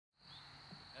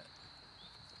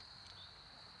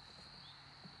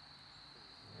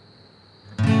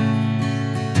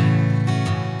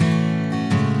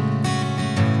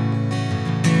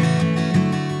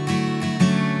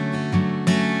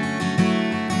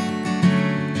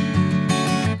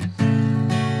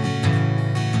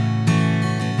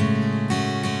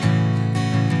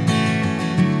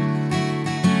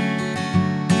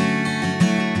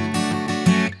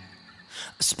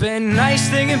spent nights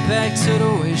thinking back to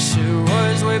the way she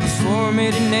was, way before I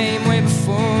made a name, way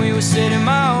before we were sitting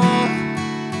my own.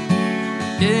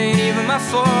 It ain't even my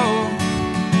fault.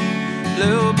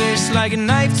 Little bitch like a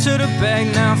knife to the back,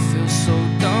 now I feel so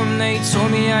dumb. They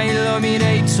told me how you love me,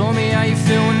 they told me how you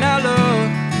feel when I look.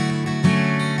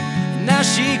 And now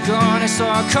she gone, I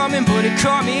saw her coming but it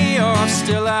caught me off.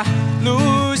 Still I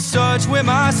lose touch with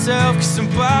myself. Cause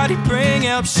somebody bring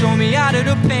help, show me out of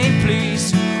the pain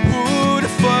please. Who the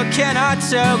fuck can I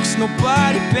tell? Cause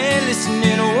nobody been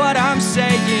listening to what I'm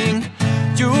saying.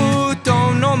 You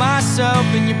don't know myself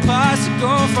and your posse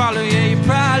gon' follow. Yeah, you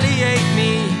probably hate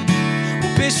me.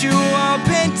 Well bitch, you all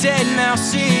been dead now.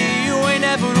 See, you ain't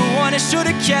ever the one that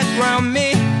should've kept around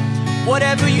me.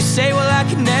 Whatever you say, well I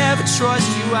can never trust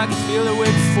you. I can feel it way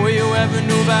before you ever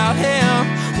knew about him.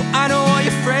 Well I know all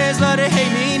your friends love to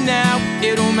hate me now.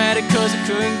 It don't matter cause I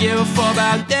couldn't give a fuck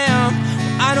about them.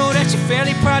 I know that your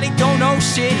family probably don't know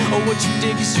shit, or what you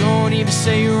did cause you don't even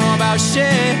say you're wrong about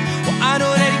shit. Well I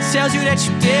know that he tells you that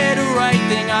you did the right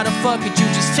thing. How the fuck could you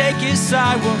just take his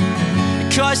side? Well, it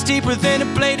cuts deeper than the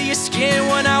blade of your skin.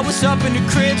 When I was up in the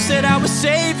crib, said I was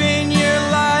saving your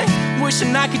life,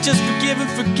 wishing I could just forgive and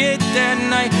forget that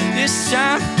night. This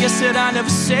time, guess that I never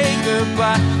say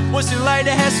goodbye. What's it like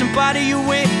to have somebody you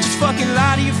with just fucking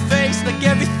lie to your face like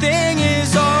everything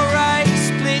is alright?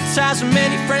 Split ties with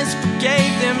many friends,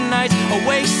 forgave them nights. A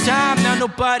waste time, now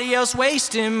nobody else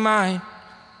wasting mine.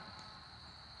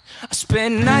 I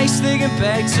spent nights thinking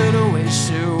back to the way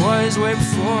she was, way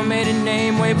before I made a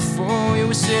name, way before we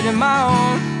were sitting my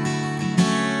own.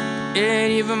 It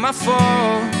ain't even my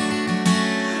fault.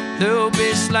 Little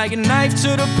bitch like a knife to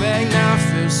the back, now I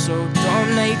feel so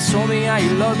dumb. They told me how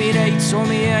you love me, they told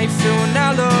me how you feel when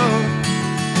I look.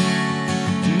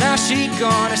 Now she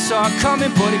gone, I saw her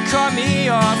coming but it caught me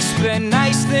off. Spent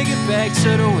nights thinking back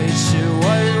to the way she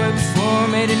was, way before I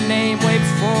made a name, way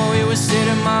before we were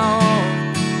sitting my own.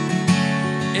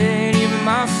 It ain't even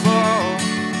my fault.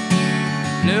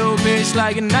 Little bitch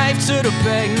like a knife to the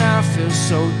back, now I feel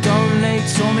so dumb. They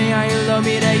told me how you love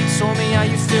me, they told me how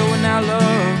you feel when I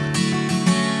look.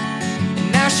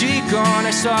 And now she gone,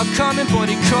 I saw her coming but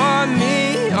it caught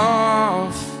me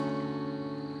off.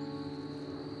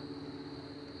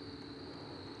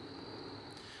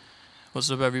 What's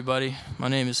up everybody, my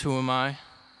name is Whxami.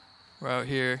 We're out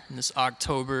here in this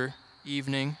October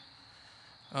evening.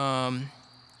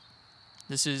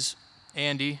 This is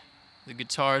Andy, the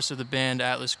guitarist of the band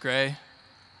Atlas Gray.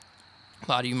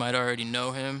 A lot of you might already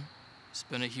know him. He's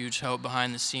been a huge help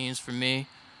behind the scenes for me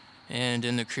and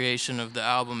in the creation of the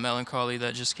album Melancholy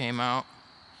that just came out.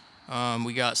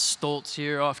 We got Stoltz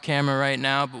here off camera right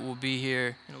now, but we'll be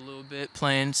here in a little bit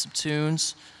playing some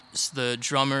tunes. It's the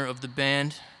drummer of the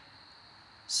band.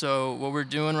 So what we're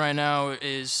doing right now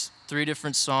is 3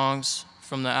 different songs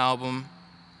from the album.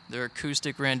 They're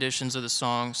acoustic renditions of the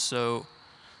songs, so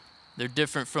they're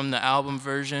different from the album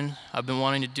version. I've been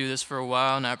wanting to do this for a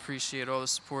while, and I appreciate all the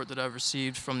support that I've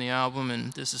received from the album,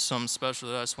 and this is something special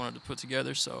that I just wanted to put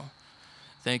together, so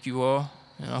thank you all,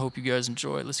 and I hope you guys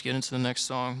enjoy it. Let's get into the next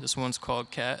song. This one's called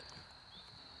Cat.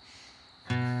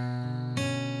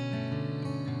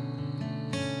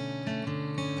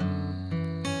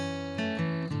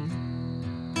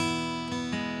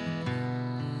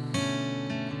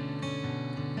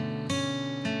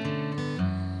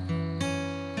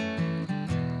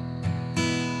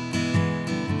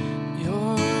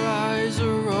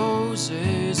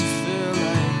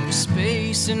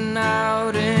 Spacing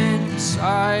out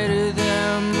inside of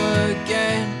them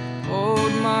again.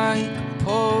 Hold my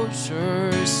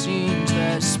composure. Seems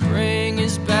that spring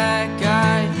is back.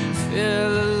 I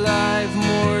feel alive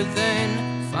more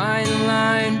than fine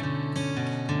line.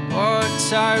 Or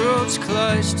tie ropes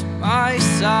clutched to my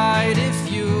side.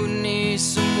 If you need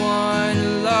someone to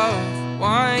love,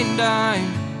 wine dine.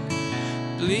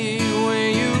 Bleed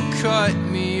when you cut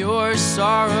me. Your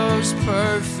sorrow's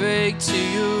perfect to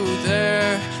you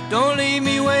there. Don't leave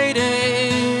me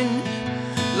waiting.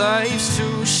 Life's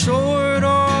too short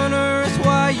on earth.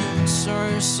 Why you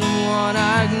turn someone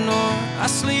I ignore? I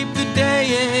sleep the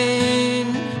day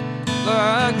in.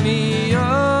 Lock me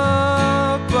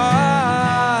up.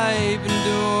 I've been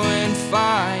doing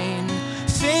fine.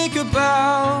 Think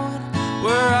about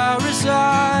where I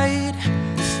reside.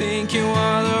 Thinking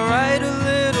while I write a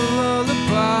little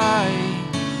lullaby.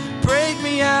 Break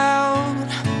me out,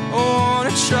 I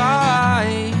wanna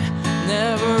try.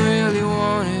 Never really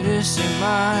wanted to say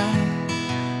mine.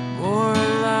 More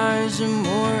lies and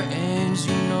more ends.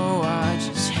 You know I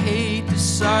just hate the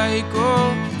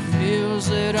cycle. Feels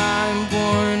that I'm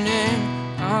born in.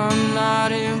 I'm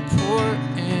not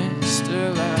important.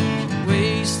 Still I'm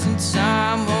wasting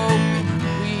time.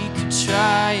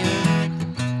 trying.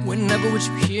 Whenever would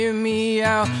you hear me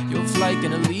out? Your flight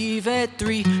gonna leave at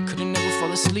 3. Couldn't never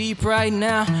fall asleep right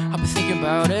now. I've been thinking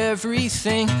about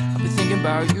everything. I've been thinking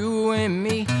about you and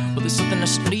me. But there's something I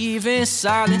should leave in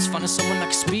silence. Finding someone I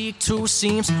can speak to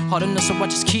seems hard enough, so I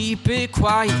just keep it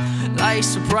quiet.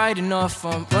 Lights are bright enough,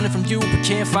 I'm running from you but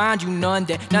can't find you none.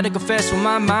 That now to confess when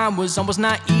my mind was almost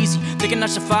not easy. Thinking I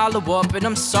should follow up, and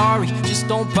I'm sorry, just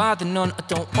don't bother none. I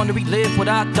don't wanna relive what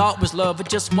I thought was love. I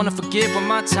just wanna forgive when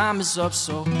my time is up.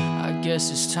 So I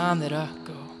guess it's time that I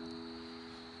go.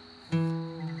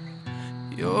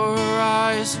 Your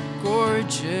eyes are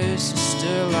gorgeous, and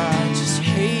still I just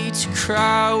hate to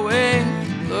cry when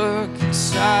you look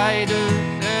inside of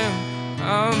them.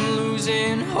 I'm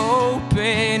losing hope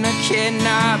and I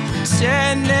cannot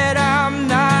pretend that I'm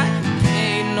not in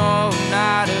pain. No,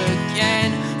 not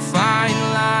again. Fine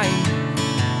line,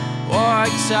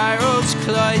 walk tightropes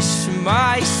clutch to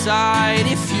my side.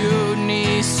 If you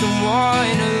need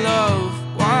someone to love,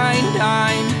 wine,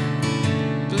 dine,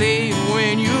 bleed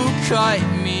when you cut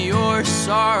me. Your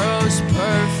sorrow's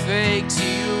perfect to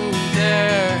you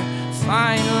there.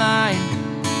 Fine line,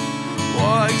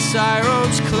 walk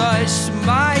tightropes clutch to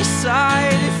my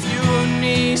side. If you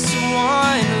need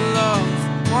someone to love,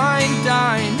 wine,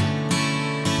 dine,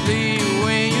 bleed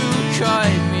when you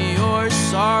cut me. Your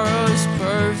sorrow's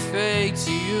perfect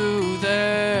to you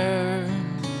there.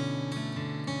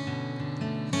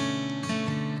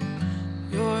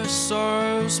 Your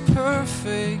sorrow's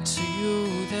perfect to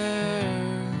you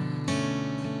there.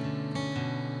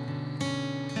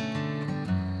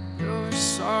 Your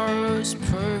sorrow's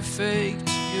perfect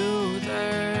to you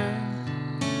there.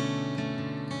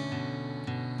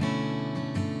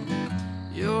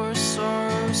 Your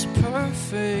sorrow's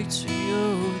perfect to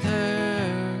you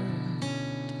there.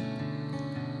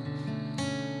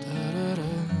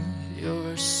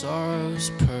 Your sorrow's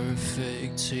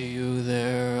perfect to you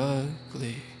there,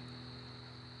 ugly.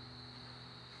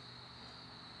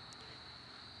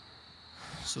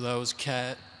 So that was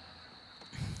Cat.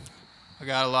 I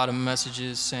got a lot of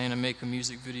messages saying to make a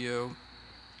music video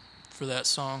for that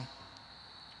song,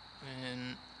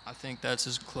 and I think that's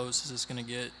as close as it's gonna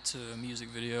get to a music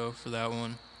video for that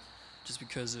one, just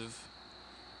because of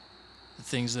the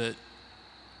things that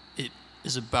it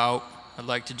is about. I'd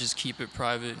like to just keep it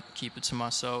private, keep it to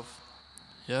myself.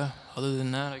 Yeah, other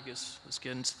than that, I guess let's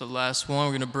get into the last one.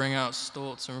 We're gonna bring out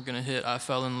Stoltz, and we're gonna hit I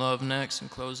Fell in Love next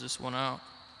and close this one out.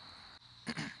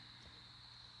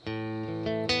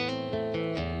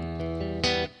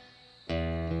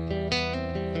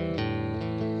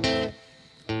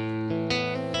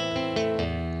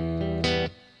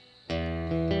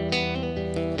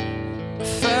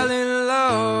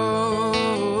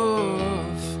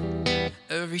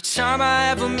 Every time I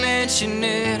ever mention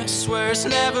it, I swear it's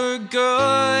never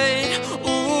good.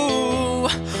 Ooh,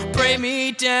 break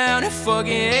me down and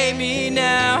fucking hate me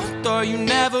now. Thought you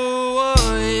never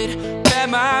would. Pack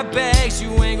my bags,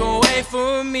 you ain't gon' wait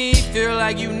for me. Feel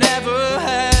like you never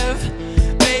have.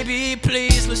 Baby,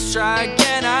 please, let's try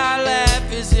again. I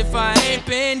laugh as if I ain't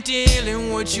been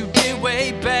dealing what you did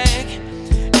way back.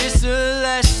 It's the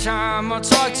last time I'll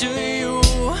talk to you.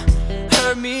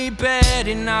 Hurt me bad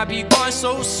and I'll be gone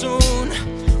so soon.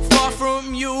 Far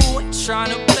from you,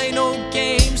 trying to play no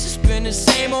games. It's been the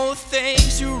same old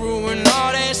things. You ruin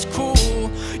all that's cool.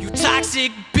 You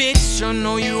toxic bitch, I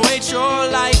know you hate your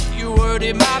life. You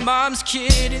hurted my mom's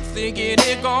kid and thinking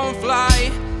it gon'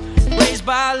 fly. Raised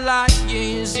by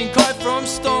lions and cut from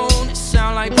stone. It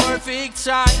sound like perfect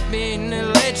timing to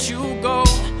let you go.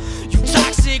 You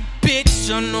toxic bitch,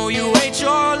 I know you hate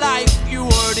your life. You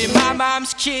hurted my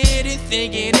mom's kid and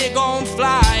thinking it gon'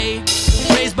 fly.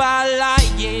 Raised by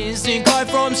lions and cut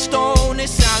from stone. It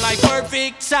sound like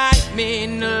perfect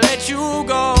timing to let you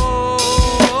go.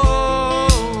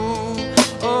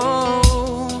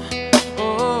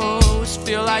 It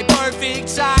feel like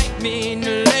perfect timing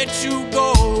to let you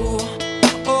go.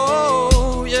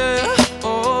 Oh yeah.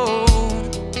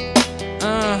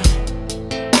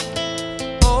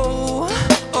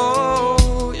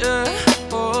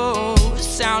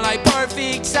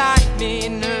 Perfect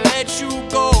timing to let you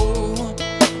go.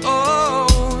 Oh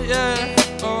yeah,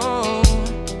 oh.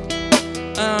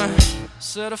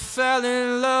 Said I fell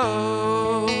in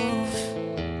love.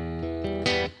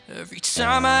 Every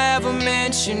time I ever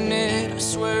mention it, I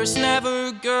swear it's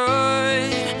never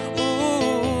good.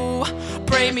 Ooh,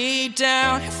 break me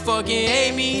down and fucking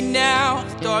hate me now.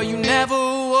 Thought you never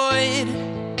would.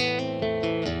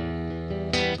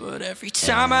 Every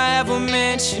time I ever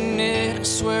mention it, I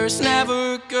swear it's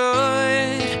never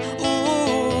good.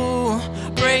 Ooh,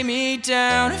 break break me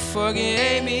down and fucking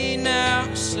hate me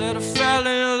now. Said I fell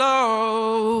in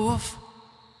love.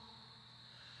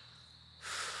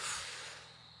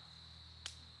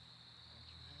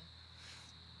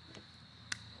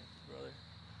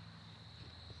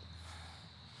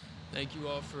 Thank you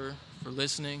all for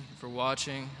listening, for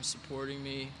watching, for supporting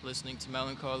me, listening to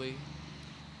Melancholy.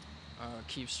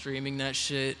 Keep streaming that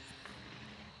shit.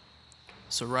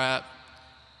 It's a wrap.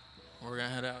 We're gonna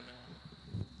head out now.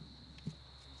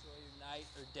 Enjoy your night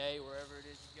or day, wherever it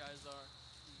is you guys are.